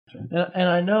And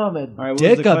I know I'm a right,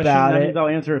 dick about about it. I'll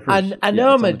answer it first. I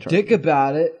know I'm a dick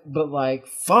about it, but like,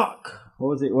 fuck.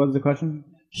 What was the question?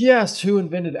 He asked who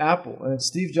invented Apple, and it's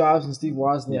Steve Jobs and Steve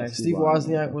Wozniak. Yeah, Steve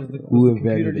Wozniak was the Who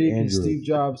computer invented geek, and Android? Steve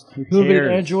Jobs. Who Who invented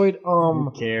cares? Android?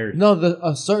 Who cares? No,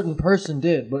 a certain person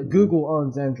did, but Google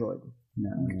owns Android.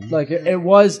 No. Like it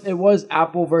was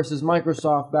Apple versus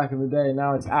Microsoft back in the day.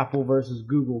 Now it's Apple versus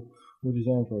Google, which is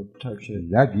Android type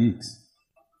shit. That geeks.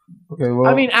 Okay, well,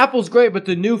 I mean, Apple's great, but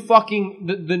the new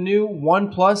fucking the new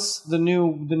OnePlus, the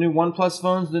new OnePlus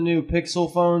phones, the new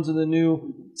Pixel phones, and the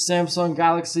new Samsung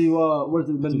Galaxy, what is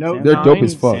it? The Note they're 9? dope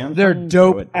as fuck. Samsung? They're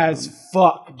dope as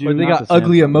fuck, dude. But they not got the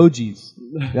ugly Samsung.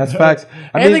 emojis. That's facts.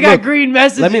 I And mean, they got look, green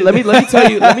messages. let me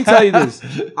tell you this.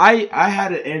 I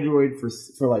had an Android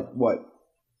for like what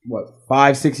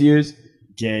 5-6 years.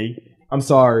 Gay. I'm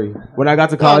sorry. When I got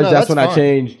to college, no, that's that's when I fine.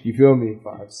 changed. You feel me?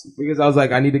 Because I was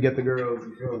like, I need to get the girls.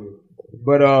 You feel me?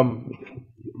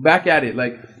 But back at it.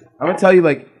 Like I'm gonna tell you,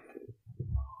 like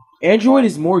Android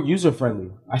is more user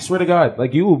friendly. I swear to God,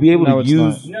 like you will be able No, to it's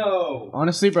use. No.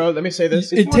 Honestly, bro, let me say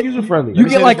this. It's more user friendly. You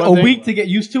get like a week to get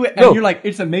used to it, and No. you're like,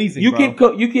 it's amazing. You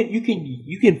bro.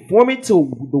 you can form it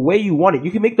to the way you want it.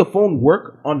 You can make the phone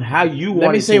work on how you want it.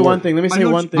 Let me say to one work. thing. Let me I say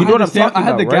know one what thing. You know what I'm understand. talking I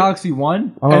had the about, right? Galaxy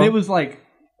One, Uh-huh. and it was like,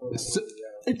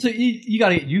 you got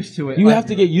to get used to it. You like, have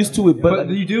to get used to it, but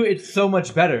you do. It's so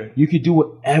much better. you can do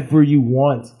whatever you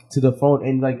want to the phone,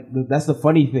 and like that's the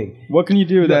funny thing. What can you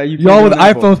do that you Y'all can't with do on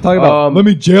Apple? iPhones talking about, let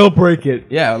me jailbreak it.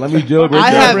 Yeah, let me jailbreak.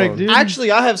 I that have phone. dude.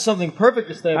 actually, I have something perfect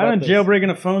to say I've about been this.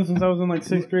 jailbreaking a phone since I was in like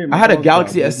 6th grade. I had a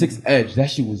Galaxy S6 Edge. That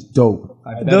shit was dope.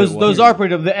 Those are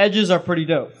pretty dope. The edges are pretty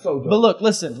dope. So dope. But look,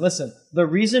 listen. The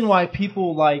reason why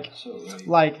people like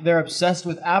they're obsessed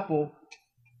with Apple.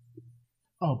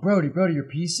 Oh, Brody, you're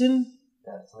piecing?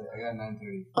 I got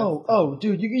 9:30. Oh,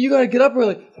 dude, you gotta get up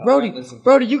early,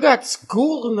 Brody, you got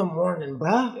school in the morning,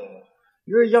 bruh.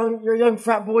 You're a young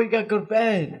frat boy. You gotta go to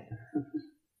bed.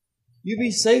 You be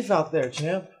safe out there,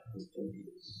 champ.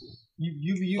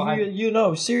 You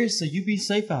know, seriously, you be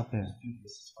safe out there.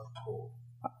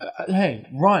 Hey,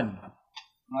 run. I'm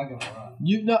not gonna run.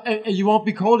 You know, and you won't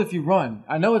be cold if you run.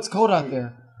 I know it's cold out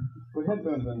there. Put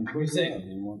headphones on. What are you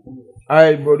saying? All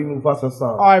right, Brody, Mufasa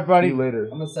song. All right, buddy. See you later.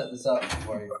 I'm gonna set this up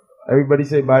for you. Everybody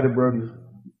say bye to Brody.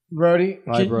 Brody,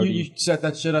 Bye, Brody. You set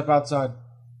that shit up outside,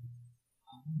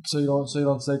 so you don't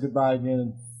say goodbye again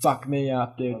and fuck me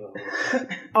up, dude.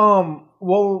 What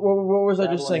was I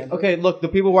just saying? Okay, look,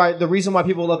 the reason why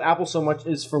people love Apple so much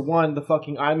is for one, the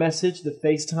fucking iMessage, the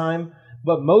FaceTime,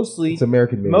 but mostly It's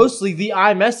American made. Mostly the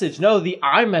iMessage. No, the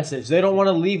iMessage. They don't want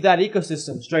to leave that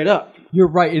ecosystem straight up. You're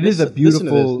right. It is a Listen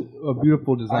to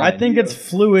beautiful design. I think it's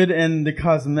fluid, and the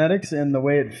cosmetics and the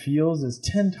way it feels is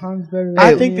 10 times better.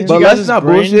 I think that but you let's guys' not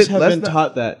brains bullshit. have Let's been not-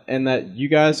 taught that, and that you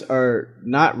guys are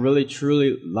not really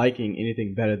truly liking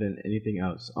anything better than anything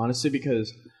else. Honestly,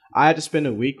 because I had to spend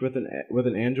a week with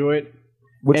an Android.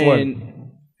 Which and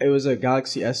one? It was a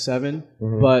Galaxy S7,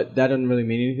 Mhm. but that doesn't really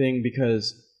mean anything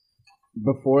because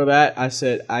before that, I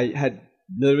said I had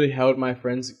literally held my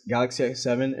friend's Galaxy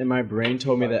S7, and my brain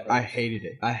told me that I hated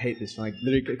it. I hate this phone, like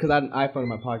literally, because I had an iPhone in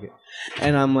my pocket,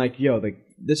 and I'm like, yo, like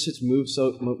this shit's moves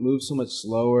so much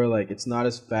slower. Like it's not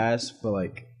as fast, but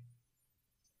like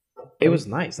it was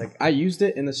nice. Like I used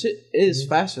it, and the shit is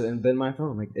faster than my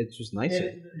phone. Like it's just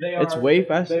nicer. It's way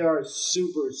faster. They are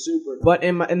super. But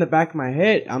in the back of my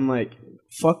head, I'm like,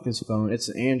 fuck this phone. It's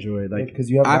an Android. Like Because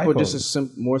you have an Apple iPhone. just is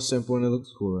more simple and it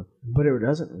looks cooler. But it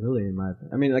doesn't really, in my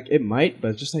opinion. I mean, like it might, but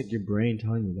it's just like your brain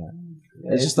telling you that.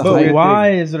 It's just the But higher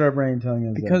why thing. is it our brain telling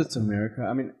us Because it's America.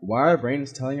 I mean, why our brain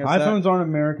is telling us iPhones aren't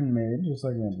American made, just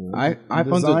like Android.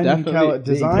 iPhones are definitely being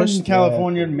designed pushed- in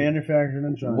California and manufactured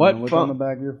in China. What Look phone- on the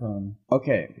back of your phone. that?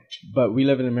 Okay, but we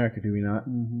live in America, do we not?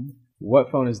 Mm-hmm.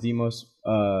 What phone is the most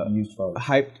Used phone.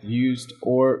 hyped, used,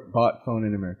 or bought phone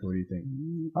in America? What do you think?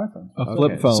 iPhone. a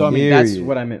flip phone. So I mean, that's Period.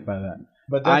 what I meant by that.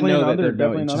 But I definitely know in that other, they're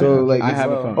definitely in going other So, countries like, I it's-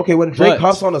 have a phone. Okay, when Drake But-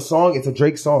 hops on a song, it's a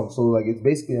Drake song. So like, it's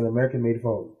basically an American made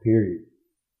phone. Period.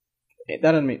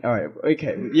 That doesn't mean all right.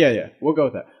 Okay, yeah, we'll go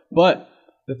with that. But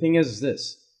the thing is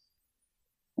this: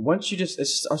 once you it's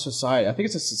just our society. I think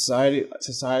it's a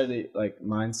society like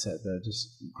mindset that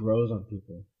just grows on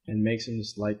people and makes them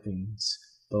just like things.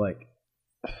 But like,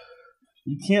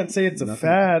 You can't say it's a Nothing.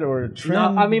 fad or a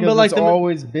trend. I mean, because but like it's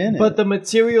always been. But the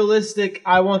materialistic,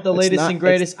 I want the It's latest not- and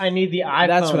greatest. I need the iPhone.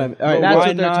 That's what I'm- all right, That's why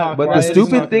what they're not? talking But about. the Why is it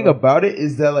stupid not thing about- about it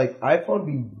is that like iPhone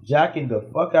be jacking the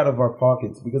fuck out of our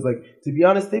pockets because like to be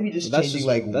honest, they be just That's changing just-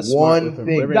 like that's smart one with them.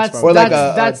 thing Very That's or like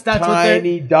that's a what they're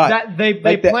tiny dot. That they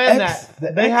Like the plan X- that.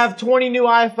 the They X- have 20 new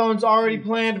iPhones already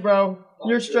planned, bro.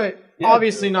 You're straight.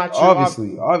 Obviously not true.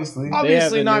 Obviously.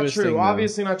 Obviously the not newest true. thing now.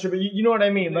 Obviously not true. But you know what I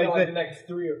mean. Like the next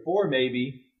 3 or 4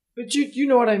 maybe. but you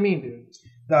know what I mean, dude.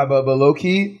 Nah, but low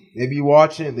key, they be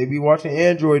watching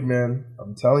Android, man.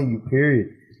 I'm telling you, period.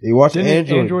 They watching Didn't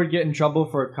Android. Android get in trouble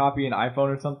for copying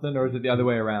iPhone or something, or is it the other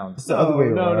way around? It's the other way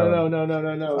around.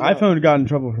 No. iPhone got in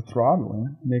trouble for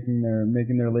throttling, making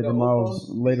their later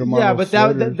models Yeah, but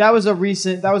floaters. that was a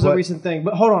recent But- recent thing.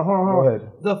 But hold on. Go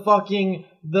ahead. The fucking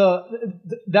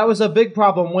that was a big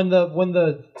problem when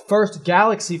the first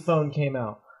Galaxy phone came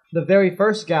out. The very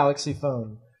first Galaxy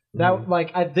phone. That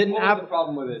like I didn't What was the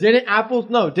problem with it?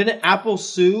 Didn't Apple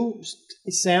sue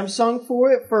Samsung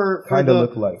for it for Kinda the,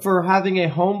 look like. for having a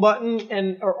home button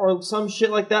and or some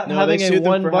shit like that? No, having they a sued them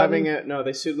one for button, having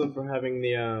they sued them for having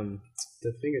the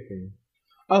finger thing.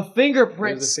 a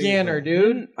fingerprint It was a scanner,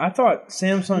 fingerprint. dude. I thought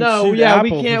Samsung No, sued yeah, Apple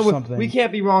we can't for something. we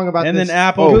can't be wrong about and this. then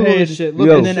Apple Google paid this shit. Look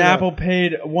Yo. this and then shit up. Apple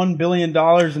paid $1 billion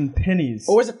in pennies.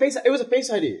 Oh, it was a Face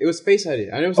ID. It was Face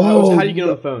ID. I know. Oh, How do you get on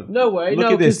the phone? No way. Look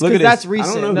no, at this, look because at that's this.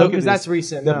 recent. I don't know. No, Look at because this. that's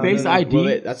recent. The No, Face no, no. ID Well,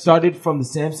 that's- started from the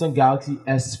Samsung Galaxy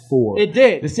S4. It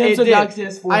did. The Samsung It did. Galaxy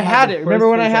S4 I had had the it. first Remember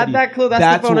when I Face had ID? that clue? That's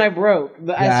That's the phone what- I broke.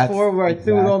 The S4 where I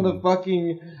threw it on the Exactly.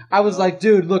 fucking. I was like,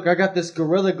 dude, look, I got this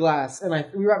Gorilla Glass, and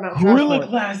we were at Mount Gorilla Rushmore.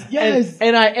 Glass, And, yes.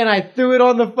 and I threw it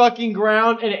on the fucking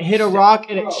ground, and it hit a rock,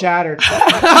 and it shattered. He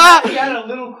had a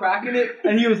little crack in it,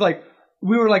 and he was like,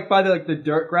 we were like by the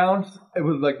dirt ground. It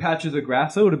was like patches of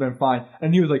grass, so it would have been fine.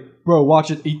 And he was like, bro,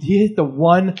 watch it. He hit the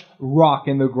one rock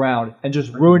in the ground and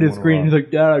just ruined his screen. He's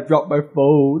like, Dad, I dropped my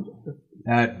phone.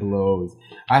 That blows.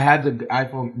 I had the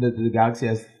iPhone, the Galaxy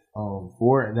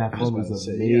S4, and that phone was about to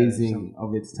say, amazing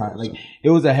of its time. Like it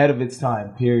was ahead of its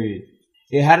time. Period.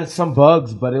 It had some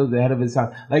bugs, but it was ahead of its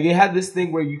time. Like it had this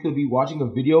thing where you could be watching a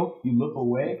video, you look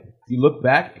away, you look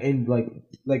back, and like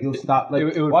it'll stop. Like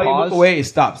It would while you pause? look away, it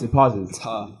stops. It pauses.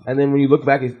 And then when you look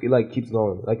back, it like keeps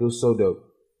going. Like it was so dope.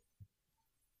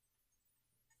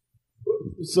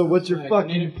 So what's your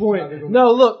fucking point?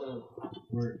 No, look.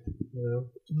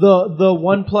 The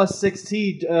OnePlus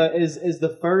 6T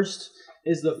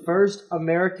is the first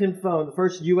American phone, the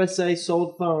first USA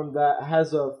sold phone that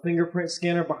has a fingerprint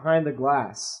scanner behind the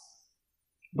glass,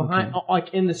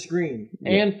 like in the screen,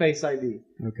 and Face ID.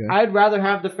 Okay. I'd rather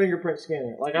have the fingerprint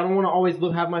scanner. Like I don't want to always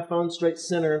have my phone straight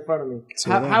center in front of me.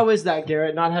 How is that,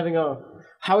 Garrett?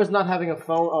 How is not having a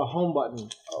home button?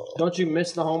 Don't you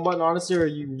miss the home button, honestly, or are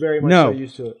you very much No. so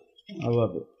used to it? I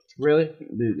love it. Really?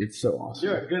 Dude, it's so awesome.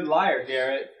 You're a good liar,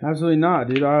 Garrett. Absolutely not,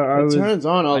 dude. I It was. turns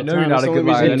on all I the know time. you're not That's a the good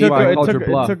only liar. reason- That's why I called It your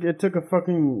bluff. took a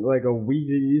fucking like a week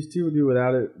to get used to. Dude,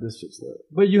 without it, this shit's lit.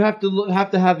 But you have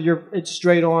to have it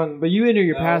straight on. But you enter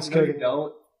your No, passcode. you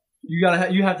don't.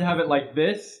 You have to have it like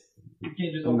this. You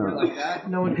can't just open it like that.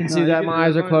 No one can No, see you that. can My do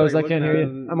eyes it are closed. like I can't hear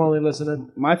looking you. at it. I'm only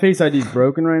listening. My Face ID's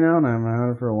broken right now, and I haven't had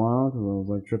it for a while because I was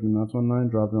like tripping nuts one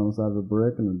night, dropped it on the side of a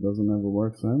brick, and it doesn't ever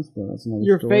work since. But that's another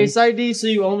Your story. Face ID, so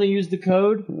you only use the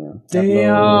code. Yeah.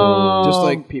 Damn. Just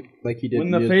like he did.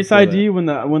 When the years Face before ID,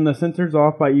 when the sensor's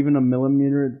off by even a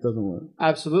millimeter, it doesn't work.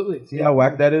 Absolutely. See how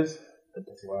whack that is? Hey,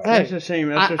 That's a shame.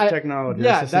 That's just technology.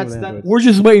 yeah, That's the same that's with that. Android. We're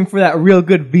just waiting for that real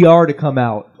good VR to come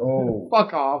out. Oh,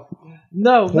 Fuck off.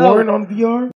 No, porn no. on VR?